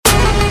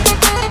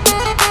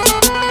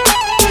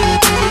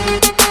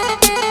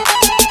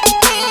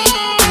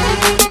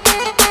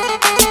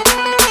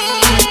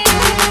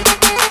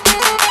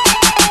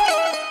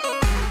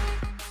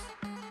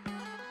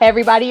Hey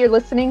everybody, you're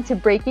listening to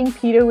Breaking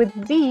PETA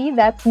with Z.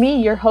 That's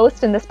me, your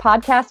host, and this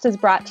podcast is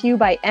brought to you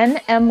by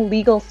NM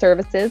Legal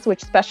Services,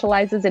 which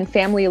specializes in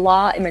family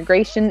law,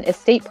 immigration,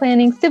 estate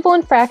planning, civil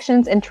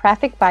infractions, and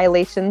traffic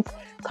violations.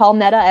 Call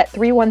Netta at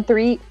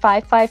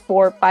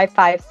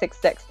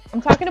 313-554-5566.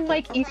 I'm talking to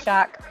Mike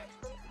Ishak.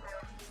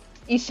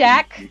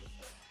 Ishak?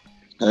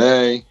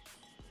 Hey.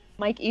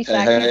 Mike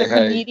Ishak. He's a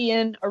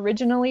comedian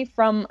originally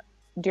from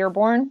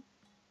Dearborn,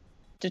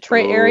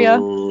 Detroit area.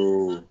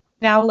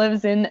 Now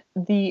lives in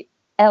the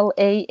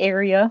LA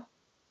area.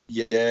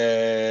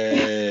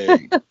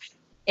 Yay.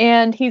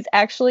 And he's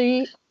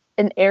actually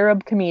an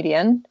Arab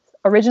comedian,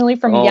 originally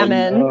from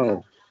Yemen.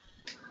 No.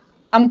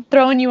 I'm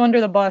throwing you under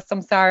the bus.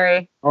 I'm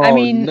sorry.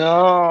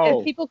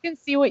 No. If people can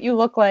see what you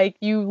look like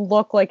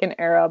an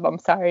Arab. I'm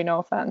sorry. No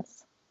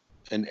offense.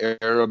 An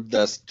Arab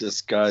that's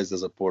disguised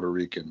as a Puerto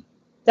Rican.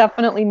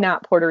 Definitely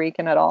not Puerto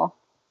Rican at all.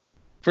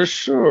 For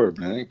sure,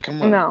 man.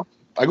 Come on. No.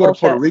 I go to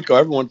Puerto Rico.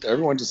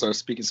 Everyone just starts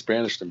speaking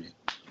Spanish to me.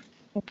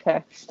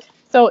 Okay.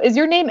 So is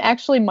your name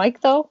actually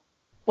Mike though?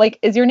 Like,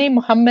 is your name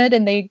Muhammad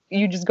and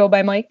you just go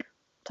by Mike?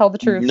 Tell the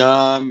truth.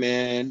 Nah,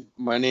 man.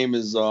 My name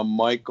is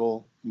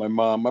Michael.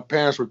 My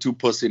parents were too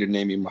pussy to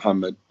name me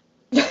Muhammad.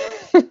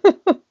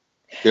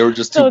 They were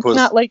just too pussy.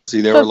 Not like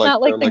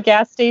the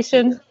gas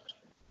station.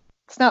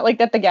 It's not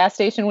like at the gas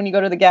station when you go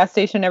to the gas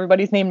station,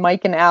 everybody's named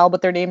Mike and Al,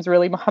 but their name's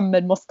really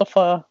Muhammad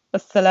Mustafa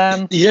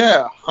Assalam.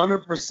 Yeah,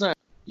 100%.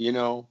 You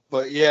know,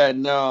 but yeah,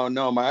 no,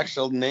 my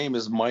actual name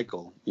is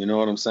Michael. You know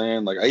what I'm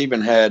saying? Like, I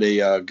even had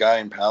a guy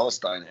in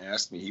Palestine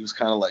ask me. He was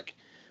kind of like,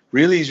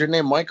 "Really, is your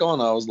name Michael?"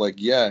 And I was like,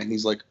 "Yeah." And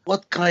he's like,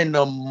 "What kind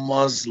of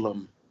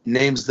Muslim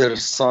names their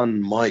son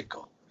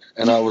Michael?"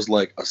 And I was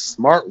like, "A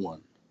smart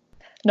one."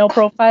 No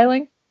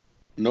profiling?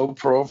 No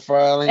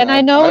profiling. And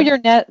I know your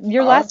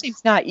last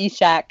name's not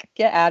Ishak.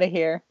 Get out of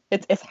here.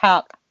 It's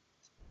Ishaq.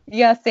 You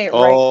gotta say it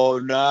right. Oh,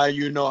 nah,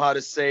 you know how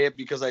to say it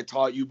because I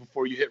taught you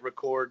before you hit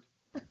record.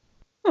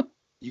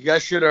 You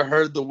guys should have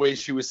heard the way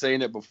she was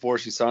saying it before.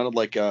 She sounded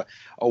like a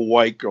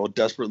white girl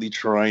desperately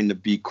trying to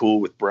be cool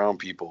with brown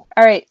people.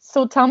 All right.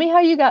 So tell me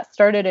how you got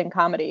started in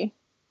comedy.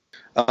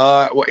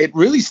 Well, it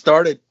really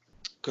started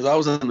because I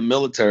was in the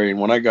military, and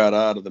when I got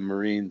out of the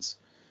Marines,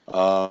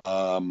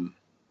 I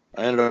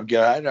ended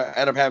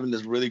up having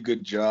this really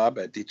good job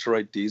at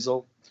Detroit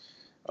Diesel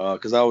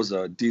because I was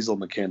a diesel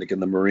mechanic in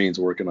the Marines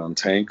working on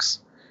tanks.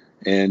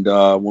 And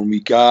when we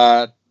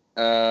got...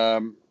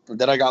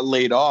 then I got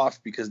laid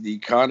off because the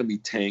economy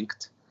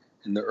tanked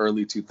in the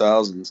early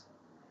 2000s. And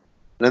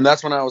then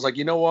that's when I was like,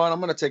 you know what? I'm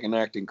going to take an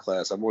acting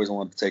class. I've always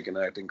wanted to take an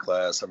acting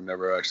class. I've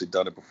never actually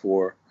done it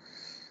before.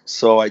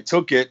 So I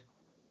took it.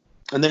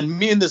 And then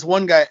me and this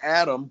one guy,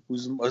 Adam,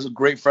 who's a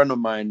great friend of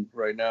mine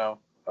right now.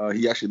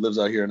 He actually lives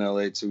out here in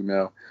LA too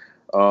now.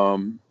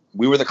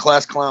 We were the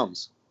class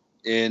clowns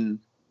in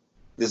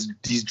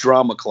these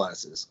drama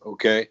classes,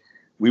 okay?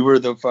 We were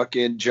the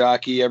fucking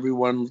jockey.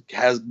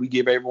 We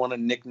give everyone a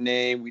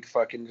nickname. We'd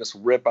fucking just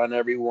rip on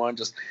everyone,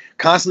 just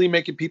constantly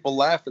making people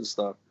laugh and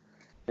stuff.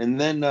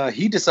 And then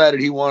he decided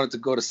he wanted to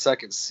go to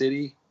Second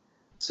City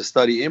to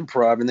study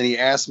improv. And then he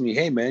asked me,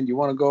 "Hey man, you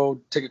want to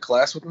go take a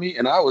class with me?"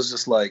 And I was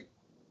just like,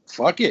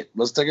 "Fuck it,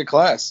 let's take a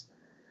class."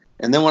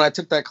 And then when I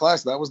took that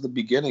class, that was the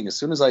beginning. As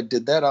soon as I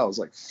did that, I was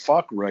like,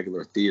 "Fuck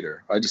regular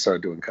theater." I just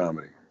started doing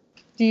comedy.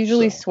 Do you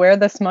usually swear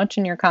this much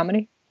in your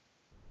comedy?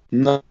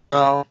 No.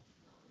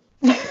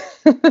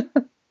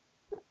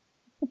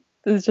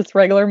 This is just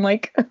regular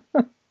Mike.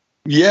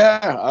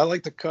 Yeah, I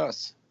like to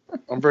cuss.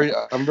 I'm very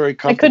comfortable.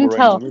 I couldn't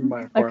tell. I'm in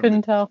my I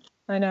couldn't tell.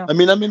 I know. I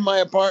mean, I'm in my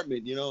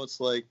apartment. You know, it's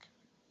like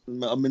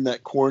I'm in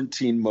that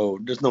quarantine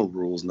mode. There's no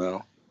rules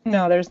now.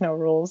 No, there's no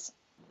rules.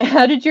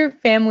 How did your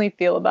family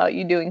feel about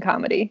you doing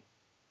comedy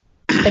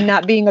and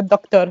not being a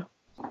doctor?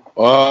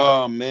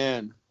 Oh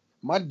man,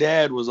 my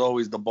dad was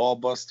always the ball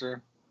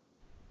buster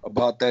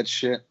about that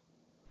shit.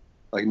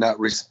 Like, not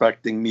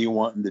respecting me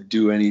wanting to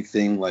do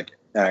anything like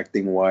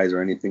acting wise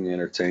or anything in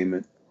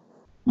entertainment.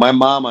 My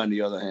mom, on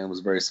the other hand, was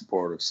very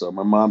supportive. So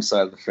my mom's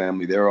side of the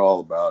family, they're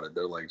all about it.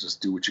 They're like,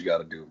 just do what you got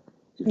to do.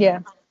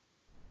 Yeah.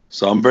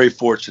 So I'm very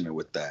fortunate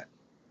with that.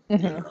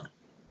 Mm-hmm. You know?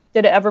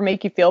 Did it ever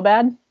make you feel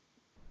bad?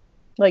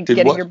 Like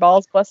getting your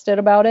balls busted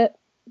about it?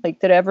 Like,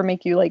 did it ever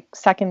make you like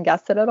second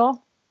guess it at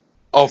all?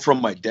 Oh, from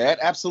my dad?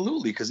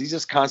 Absolutely. Because he's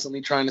just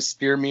constantly trying to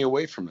steer me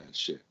away from that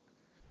shit.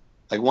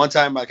 Like one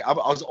time, like I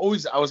was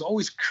always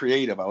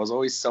creative. I was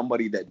always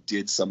somebody that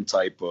did some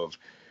type of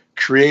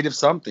creative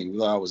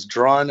something. I was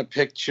drawing a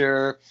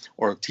picture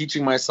or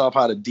teaching myself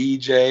how to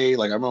DJ.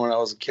 Like I remember when I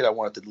was a kid, I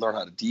wanted to learn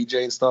how to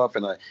DJ and stuff,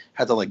 and I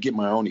had to like get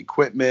my own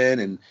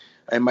equipment.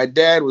 And my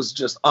dad was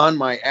just on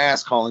my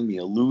ass, calling me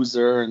a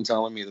loser and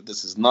telling me that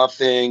this is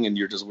nothing and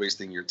you're just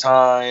wasting your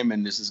time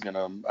and this is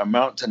gonna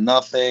amount to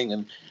nothing.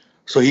 And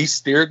so he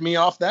steered me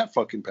off that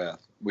fucking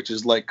path, which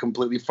is like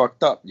completely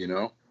fucked up, you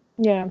know?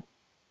 Yeah.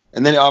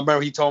 And then I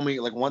remember he told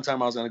me, like, one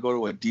time I was going to go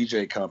to a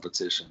DJ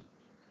competition.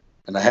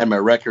 And I had my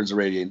records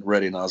ready and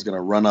I was going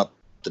to run up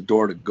the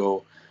door to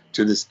go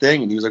to this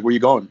thing. And he was like, "Where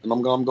you going?" And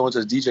I'm going to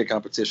the DJ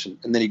competition.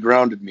 And then he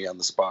grounded me on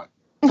the spot.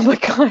 Oh, my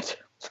God.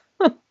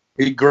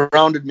 He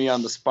grounded me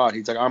on the spot.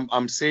 He's like,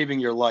 I'm saving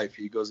your life.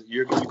 He goes,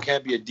 you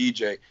can't be a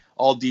DJ.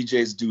 All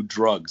DJs do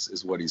drugs,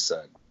 is what he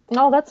said.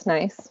 Oh, that's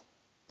nice.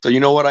 So you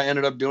know what I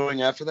ended up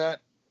doing after that?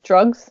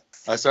 Drugs?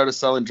 I started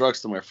selling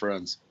drugs to my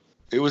friends.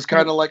 It was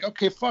kind of like,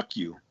 okay, fuck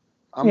you.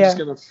 I'm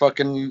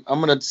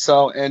gonna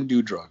sell and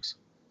do drugs.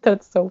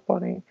 That's so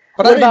funny.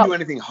 But I didn't do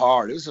anything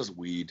hard. It was just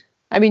weed.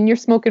 I mean, you're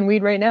smoking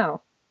weed right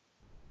now.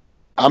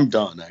 I'm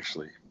done,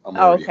 actually.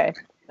 Okay.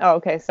 Oh,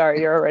 okay.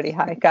 Sorry, you're already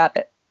high. Got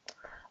it.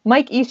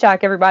 Mike Eshak,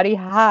 everybody.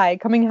 Hi.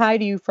 Coming hi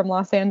to you from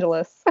Los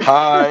Angeles.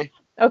 Hi.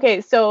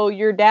 Okay, so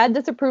your dad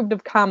disapproved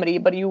of comedy,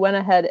 but you went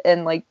ahead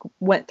and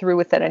went through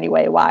with it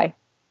anyway. Why?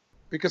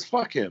 Because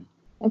fuck him.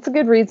 That's a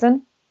good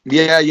reason.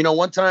 Yeah,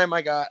 one time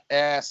I got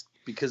asked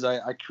because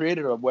I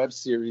created a web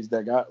series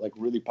that got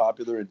really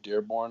popular in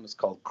Dearborn. It's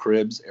called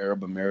Cribs,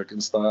 Arab American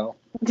Style.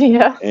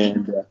 Yeah.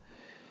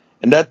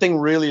 And that thing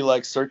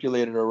really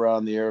circulated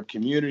around the Arab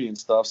community and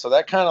stuff. So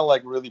that kind of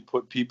really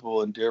put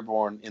people in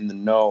Dearborn in the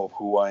know of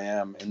who I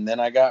am. And then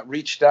I got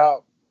reached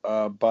out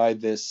by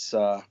this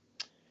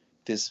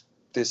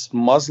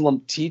Muslim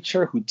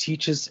teacher who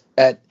teaches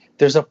at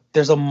there's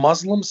a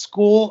Muslim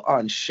school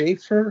on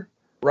Schaefer,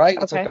 right?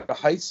 Okay. It's like a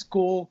high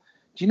school.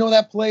 Do you know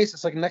that place?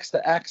 It's next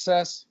to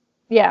Access.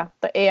 Yeah,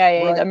 the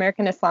AIA, right. The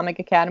American Islamic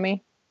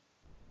Academy.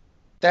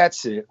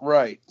 That's it,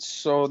 right.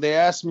 So they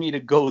asked me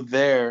to go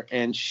there,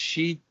 and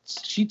she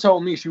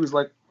told me, she was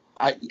like,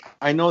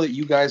 I know that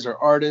you guys are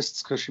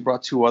artists, because she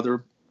brought two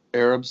other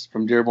Arabs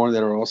from Dearborn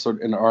that are also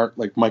in art,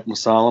 like Mike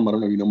Musallam. I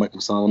don't know if you know Mike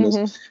Musallam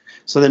is.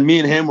 So then me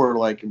and him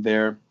were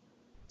there,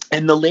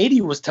 and the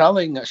lady was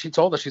she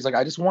told us, she's like,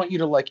 I just want you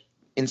to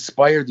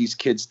inspire these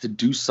kids to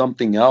do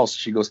something else.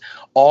 She goes,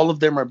 all of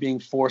them are being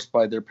forced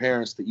by their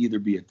parents to either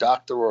be a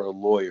doctor or a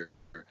lawyer.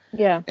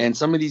 Yeah. And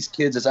some of these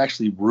kids, it's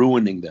actually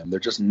ruining them. They're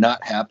just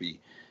not happy.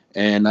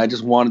 And I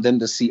just wanted them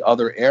to see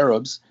other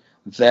Arabs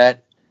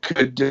that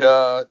could,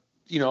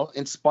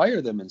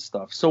 inspire them and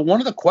stuff. So one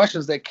of the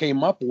questions that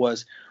came up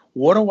was,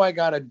 what do I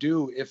got to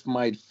do if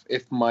my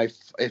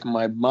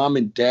mom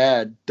and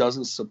dad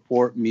doesn't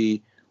support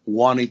me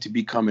wanting to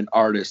become an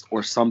artist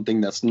or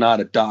something that's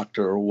not a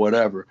doctor or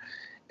whatever?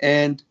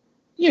 And,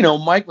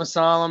 Mike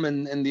Musallam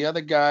and the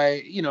other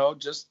guy,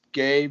 just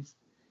gave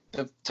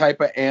the type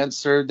of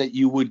answer that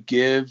you would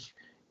give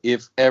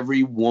if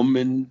every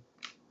woman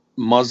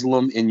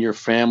Muslim in your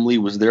family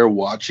was there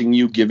watching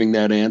you giving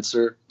that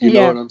answer. Do you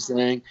know what I'm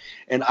saying?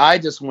 And I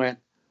just went,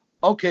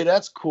 okay,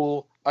 that's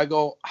cool. I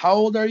go, how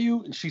old are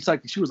you? And she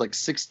was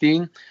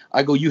 16.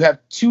 I go, you have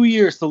 2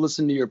 years to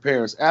listen to your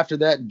parents. After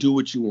that, do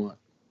what you want.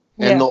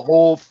 Yeah. And the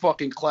whole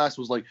fucking class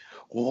was like,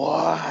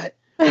 what?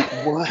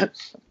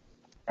 What?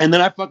 And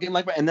then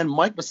and then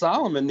Mike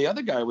Musallam and the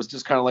other guy was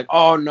just kind of like,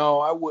 oh no,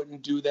 I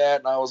wouldn't do that.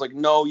 And I was like,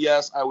 no,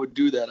 yes, I would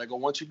do that. I go,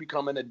 once you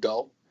become an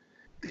adult,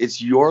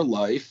 it's your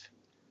life.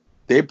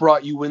 They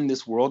brought you in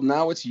this world.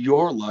 Now it's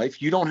your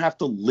life. You don't have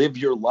to live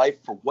your life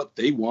for what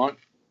they want.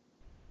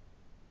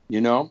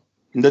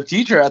 And the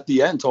teacher at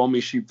the end told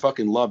me she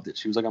fucking loved it.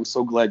 She was like, I'm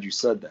so glad you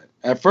said that.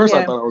 At first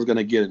I thought I was going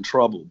to get in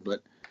trouble,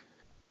 but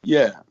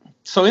yeah.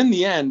 So in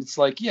the end, it's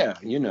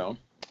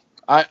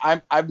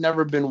I've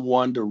never been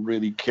one to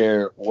really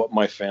care what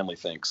my family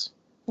thinks.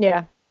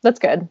 Yeah, that's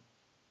good.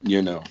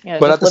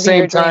 But at the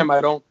same time,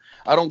 I don't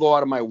go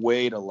out of my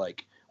way to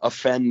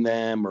offend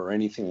them or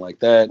anything like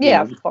that.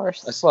 Yeah, of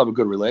course. I still have a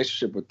good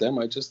relationship with them.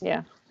 I just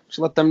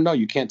let them know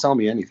you can't tell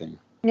me anything.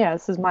 Yeah,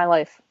 this is my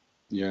life.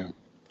 Yeah.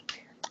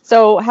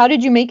 So how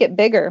did you make it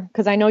bigger?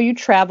 Because I know you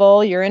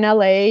travel, you're in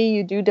LA,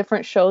 you do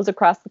different shows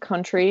across the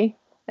country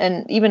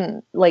and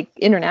even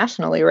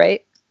internationally,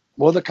 right?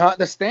 Well,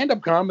 the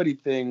stand-up comedy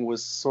thing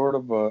was sort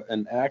of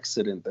an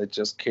accident that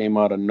just came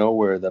out of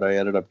nowhere that I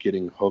ended up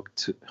getting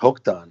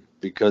hooked on,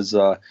 because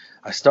I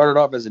started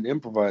off as an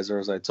improviser,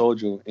 as I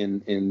told you,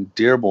 in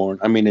Dearborn.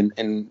 I mean,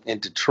 in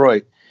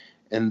Detroit,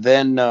 and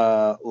then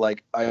I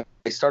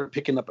started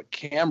picking up a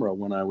camera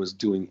when I was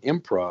doing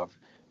improv,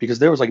 because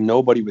there was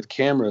nobody with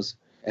cameras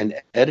and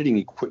editing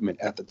equipment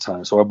at the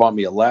time. So I bought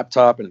me a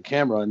laptop and a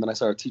camera, and then I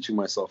started teaching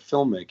myself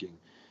filmmaking.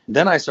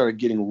 Then I started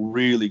getting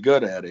really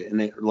good at it,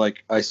 and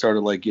I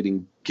started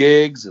getting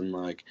gigs and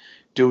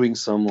doing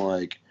some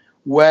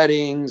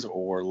weddings,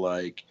 or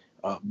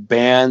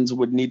bands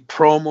would need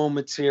promo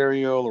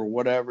material or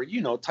whatever,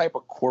 type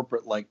of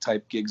corporate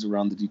type gigs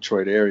around the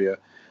Detroit area.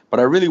 But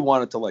I really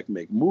wanted to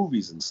make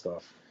movies and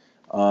stuff.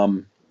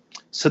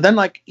 So then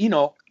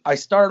I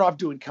started off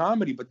doing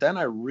comedy, but then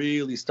I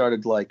really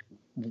started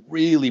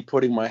really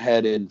putting my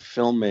head in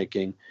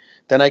filmmaking.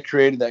 Then I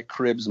created that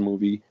Cribs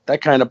movie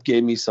that kind of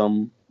gave me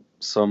some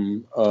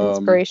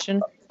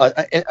inspiration,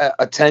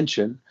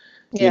 attention,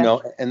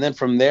 and then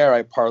from there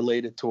I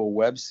parlayed it to a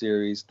web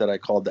series that I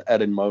called The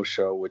Ed and Mo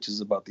Show, which is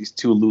about these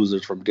two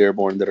losers from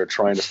Dearborn that are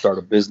trying to start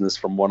a business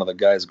from one of the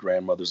guy's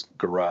grandmother's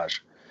garage.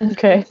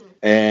 Okay.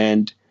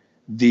 And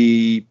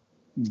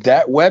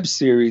that web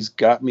series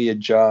got me a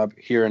job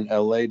here in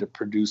LA to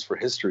produce for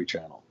History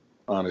Channel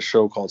on a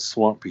show called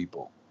Swamp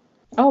People.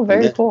 Oh,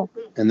 very cool.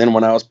 And then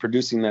when I was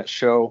producing that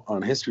show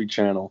on History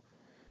Channel,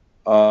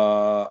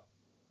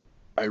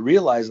 I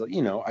realized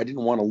that, I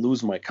didn't want to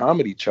lose my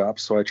comedy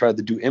chops, so I tried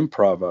to do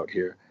improv out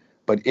here.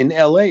 But in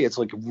LA, it's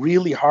like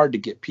really hard to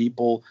get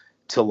people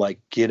to like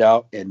get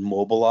out and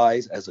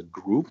mobilize as a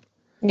group.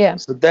 Yeah.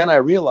 So then I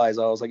realized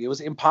I was like, it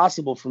was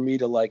impossible for me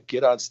to like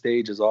get on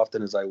stage as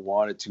often as I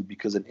wanted to,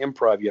 because in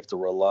improv you have to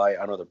rely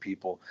on other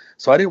people.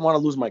 So I didn't want to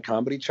lose my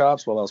comedy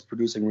chops while I was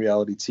producing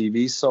reality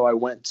TV. So I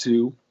went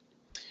to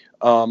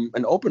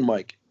an open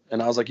mic,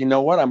 and I was like, you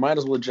know what? I might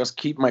as well just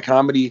keep my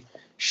comedy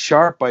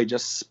sharp by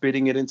just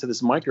spitting it into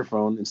this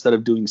microphone instead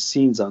of doing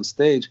scenes on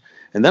stage.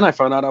 And then I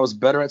found out I was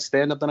better at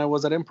stand-up than I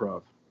was at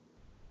improv.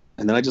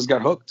 And then I just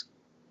got hooked.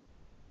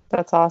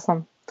 That's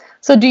awesome.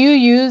 So do you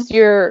use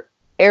your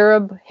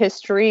Arab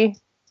history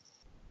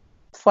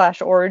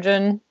 /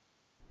 origin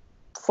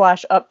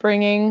 /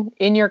 upbringing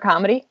in your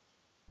comedy?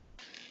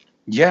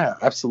 Yeah,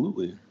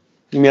 absolutely.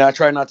 I mean, I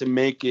try not to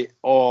make it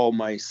all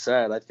my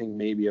set. I think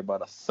maybe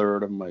about a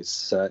third of my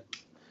set,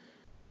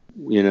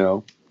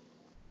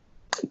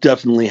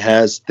 definitely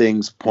has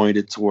things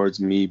pointed towards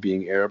me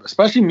being Arab,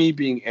 especially me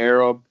being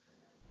Arab,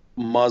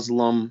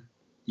 Muslim,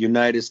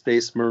 United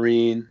States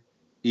Marine,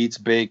 eats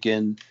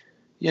bacon.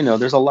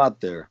 There's a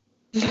lot there.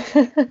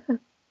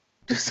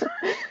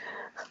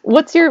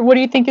 What do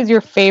you think is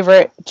your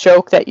favorite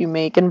joke that you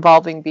make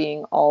involving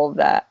being all of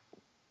that?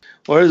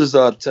 Well, this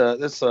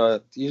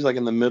usually like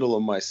in the middle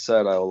of my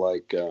set, I'll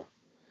let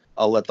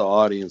the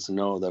audience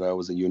know that I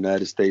was a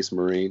United States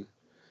Marine.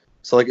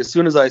 So like as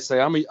soon as I say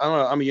I'm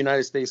a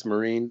United States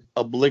Marine,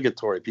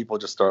 obligatory, people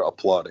just start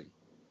applauding.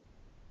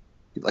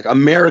 Like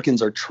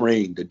Americans are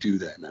trained to do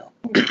that now.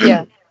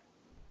 Yeah.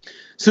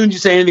 As soon as you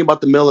say anything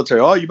about the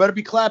military, you better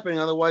be clapping,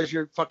 otherwise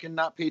you're fucking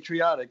not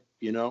patriotic,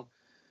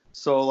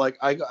 So like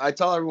I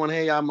tell everyone,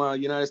 hey, I'm a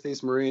United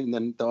States Marine, and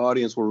then the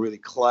audience will really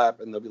clap,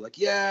 and they'll be like,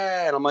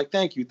 yeah, and I'm like,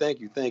 thank you,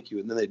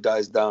 and then it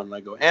dies down, and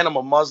I go, and I'm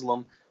a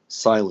Muslim,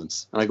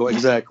 silence, and I go,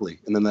 exactly,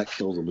 and then that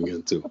kills them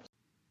again too.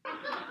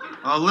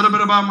 A little bit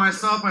about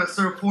myself: I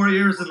served 4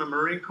 years in the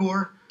Marine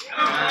Corps.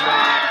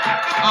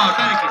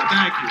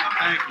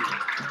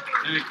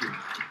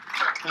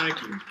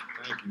 Thank you.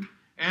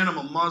 And I'm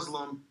a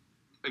Muslim,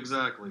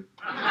 exactly.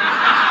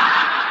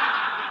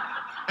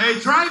 Hey,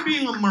 try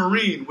being a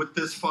Marine with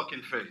this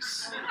fucking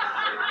face.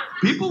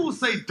 People will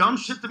say dumb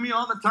shit to me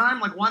all the time.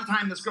 Like one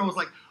time this girl was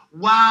like,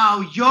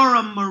 wow, you're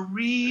a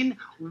Marine?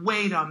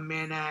 Wait a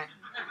minute.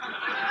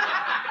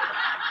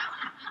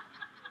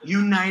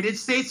 United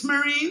States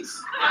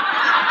Marines?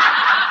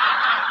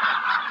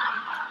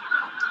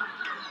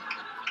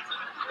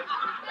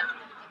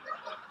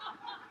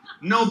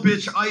 No,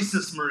 bitch,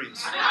 ISIS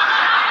Marines.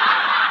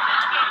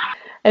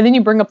 And then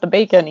you bring up the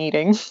bacon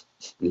eating.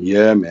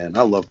 Yeah, man,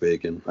 I love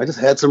bacon. I just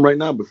had some right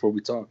now before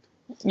we talked.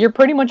 You're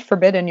pretty much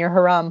forbidden. You're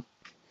haram.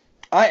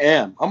 I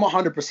am. I'm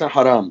 100%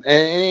 haram.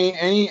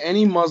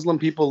 Any Muslim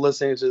people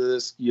listening to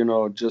this,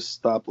 just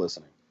stop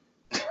listening.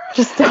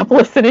 Just stop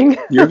listening.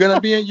 You're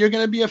gonna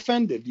be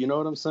offended. You know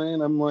what I'm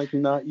saying? I'm like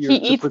not your. He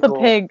eats the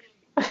pig.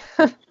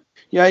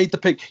 Yeah, I eat the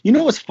pig. You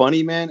know what's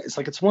funny, man? It's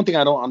like it's one thing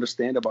I don't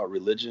understand about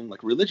religion.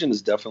 Like religion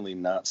is definitely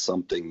not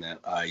something that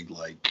I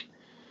like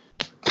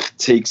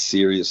take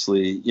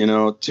seriously.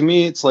 To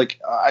me, it's like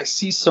I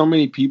see so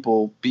many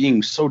people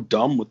being so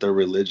dumb with their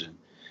religion.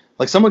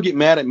 Like someone get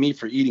mad at me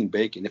for eating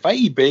bacon. If I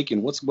eat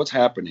bacon, what's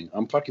happening?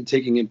 I'm fucking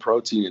taking in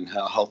protein and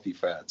healthy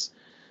fats.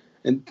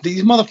 And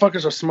these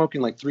motherfuckers are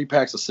smoking like 3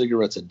 packs of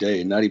cigarettes a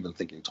day and not even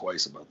thinking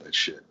twice about that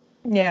shit.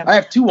 Yeah. I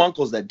have 2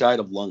 uncles that died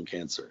of lung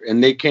cancer,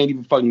 and they can't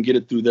even fucking get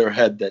it through their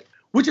head that,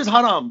 which is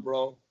haram,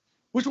 bro?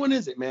 Which one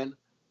is it, man?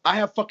 I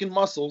have fucking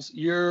muscles.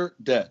 You're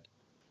dead.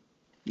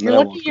 You're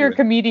lucky you're a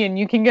comedian.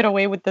 You can get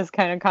away with this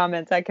kind of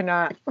comments. I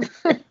cannot.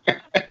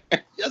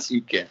 Yes,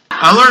 you can.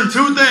 I learned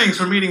 2 things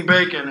from eating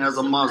bacon as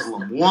a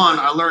Muslim. 1,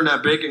 I learned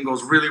that bacon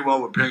goes really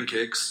well with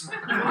pancakes.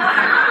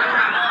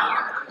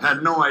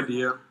 Had no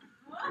idea.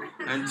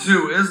 And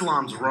 2,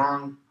 Islam's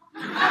wrong.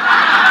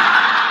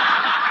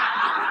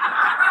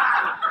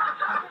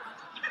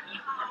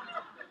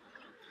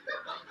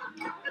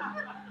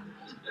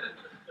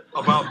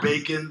 About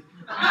bacon.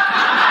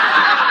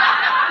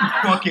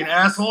 Fucking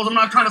assholes. I'm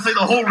not trying to say the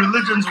whole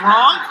religion's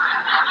wrong.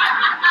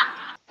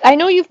 I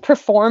know you've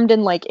performed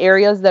in like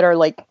areas that are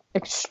like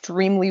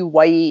extremely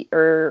white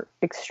or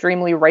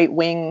extremely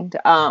right-winged.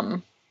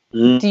 Do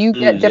you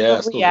get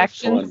different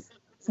reactions?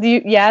 Do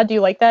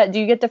you like that? Do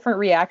you get different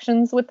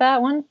reactions with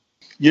that one?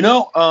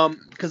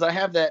 Because I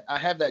have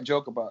that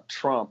joke about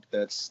Trump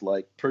that's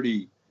like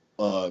pretty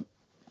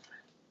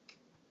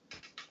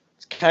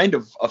kind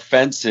of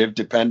offensive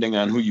depending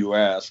on who you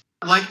ask.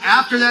 Like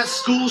after that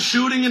school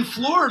shooting in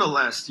Florida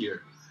last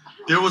year,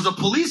 there was a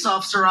police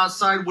officer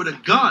outside with a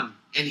gun,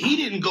 and he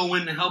didn't go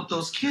in to help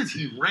those kids.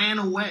 He ran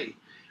away.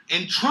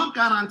 And Trump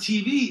got on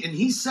TV and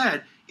he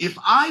said, if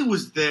I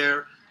was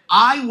there,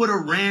 I would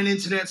have ran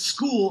into that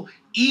school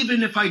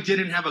even if I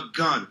didn't have a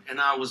gun.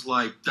 And I was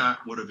like,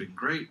 that would have been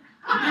great.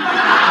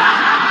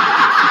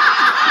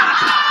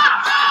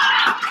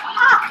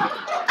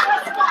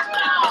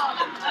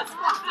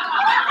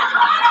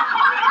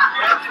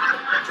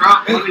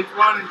 Drop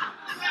 2020.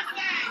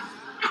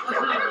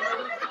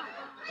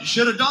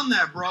 should have done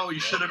that, bro.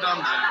 You should have done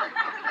that.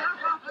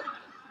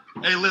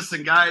 Hey,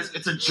 listen, guys.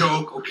 It's a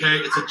joke, okay?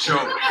 It's a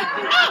joke.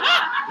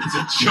 It's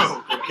a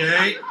joke,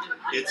 okay?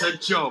 It's a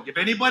joke. If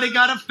anybody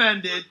got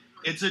offended,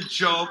 it's a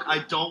joke.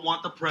 I don't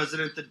want the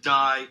president to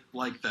die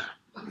like that.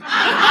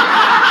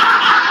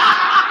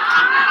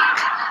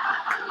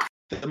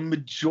 The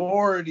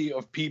majority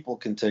of people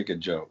can take a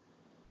joke.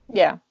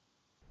 Yeah.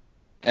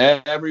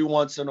 Every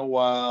once in a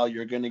while,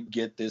 you're going to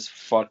get this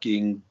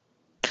fucking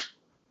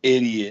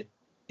idiot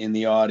in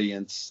the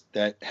audience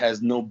that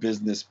has no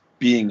business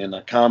being in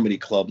a comedy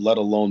club, let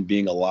alone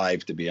being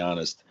alive, to be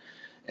honest.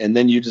 And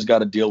then you just got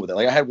to deal with it.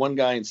 Like, I had one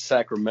guy in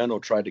Sacramento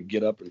try to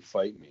get up and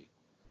fight me.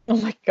 Oh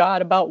my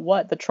God, about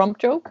what? The Trump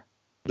joke?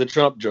 The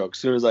Trump joke. As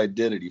soon as I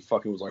did it, he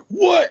fucking was like,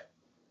 what?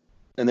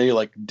 And then he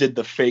like did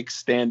the fake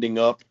standing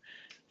up,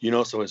 you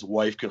know, so his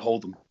wife could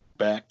hold him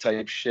back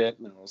type shit.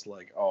 And I was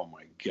like, oh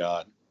my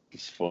God,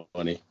 it's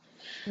funny.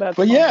 That's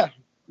but funny.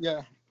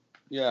 yeah,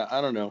 I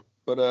don't know.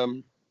 But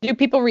do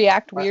people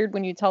react weird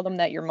when you tell them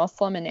that you're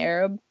Muslim and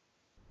Arab?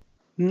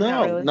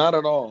 No, not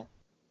at all.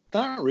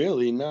 Not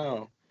really,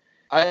 no.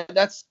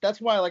 That's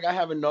why, like, I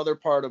have another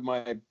part of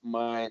my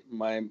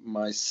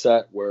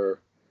set where,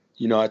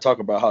 you know, I talk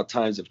about how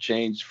times have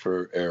changed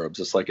for Arabs.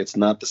 It's like it's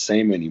not the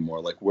same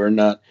anymore. Like we're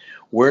not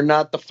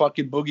the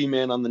fucking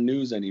boogeyman on the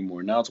news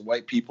anymore. Now it's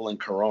white people and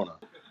Corona.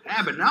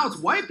 Yeah, but now it's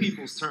white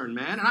people's turn,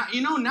 man.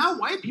 And now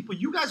white people,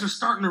 you guys are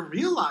starting to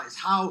realize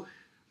how,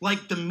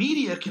 like, the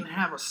media can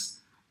have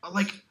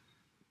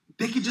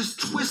they can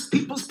just twist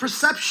people's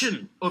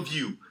perception of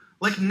you.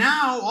 Like,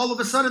 now, all of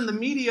a sudden, the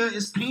media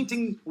is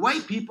painting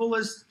white people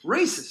as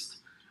racist.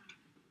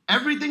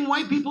 Everything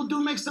white people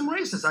do makes them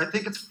racist. I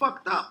think it's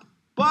fucked up.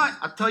 But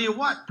I tell you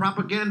what,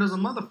 propaganda's a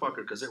motherfucker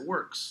because it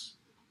works.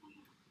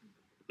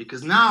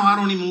 Because now I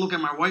don't even look at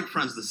my white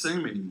friends the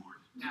same anymore.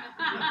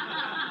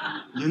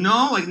 You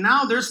know, like,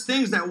 now there's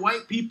things that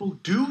white people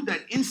do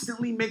that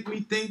instantly make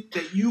me think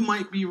that you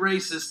might be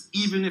racist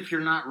even if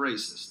you're not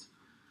racist.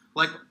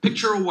 Like,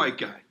 picture a white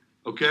guy,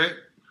 okay?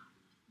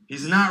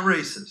 He's not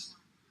racist.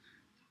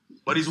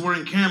 But he's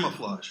wearing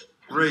camouflage.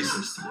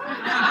 Racist.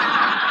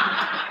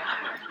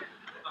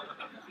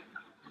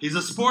 He's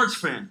a sports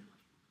fan.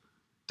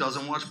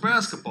 Doesn't watch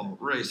basketball.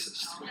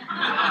 Racist.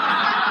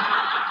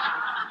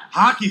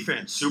 Hockey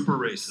fan. Super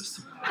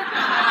racist.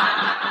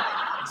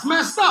 It's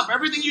messed up.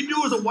 Everything you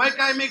do as a white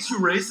guy makes you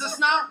racist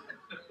now?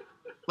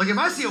 Like, if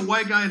I see a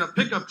white guy in a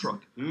pickup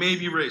truck,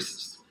 maybe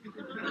racist.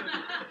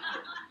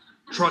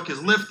 Truck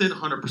is lifted,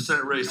 100%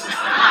 racist.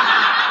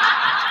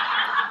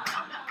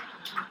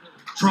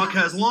 Truck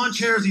has lawn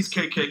chairs, he's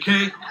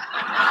KKK.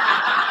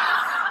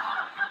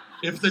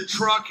 If the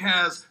truck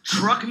has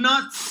truck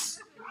nuts,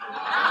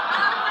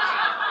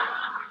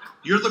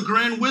 you're the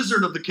Grand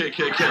Wizard of the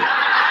KKK.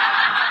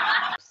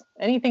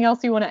 Anything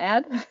else you want to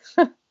add?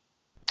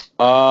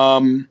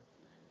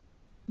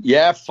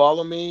 Yeah,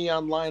 follow me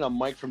online. I'm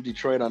Mike from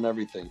Detroit on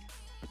everything.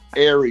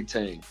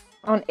 Everything.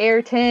 On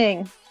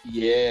Airtang.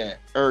 Yeah,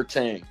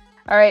 Airtang.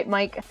 All right,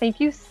 Mike, thank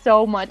you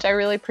so much. I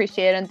really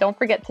appreciate it. And don't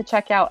forget to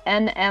check out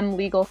NM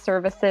Legal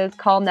Services.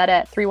 Call Ned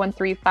at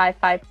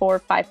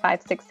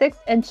 313-554-5566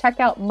 and check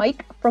out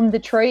Mike from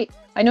Detroit.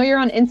 I know you're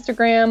on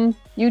Instagram,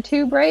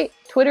 YouTube, right?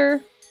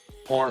 Twitter?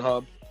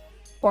 Pornhub.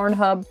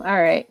 All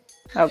right.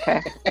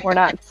 Okay. We're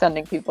not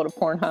sending people to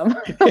Pornhub.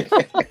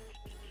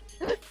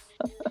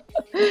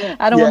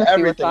 I don't want to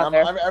see what's on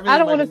there. I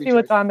don't want to see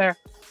what's on there.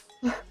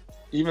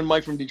 Even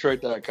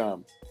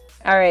MikeFromDetroit.com.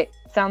 All right.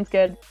 Sounds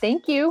good.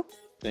 Thank you.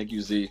 Thank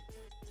you, Z.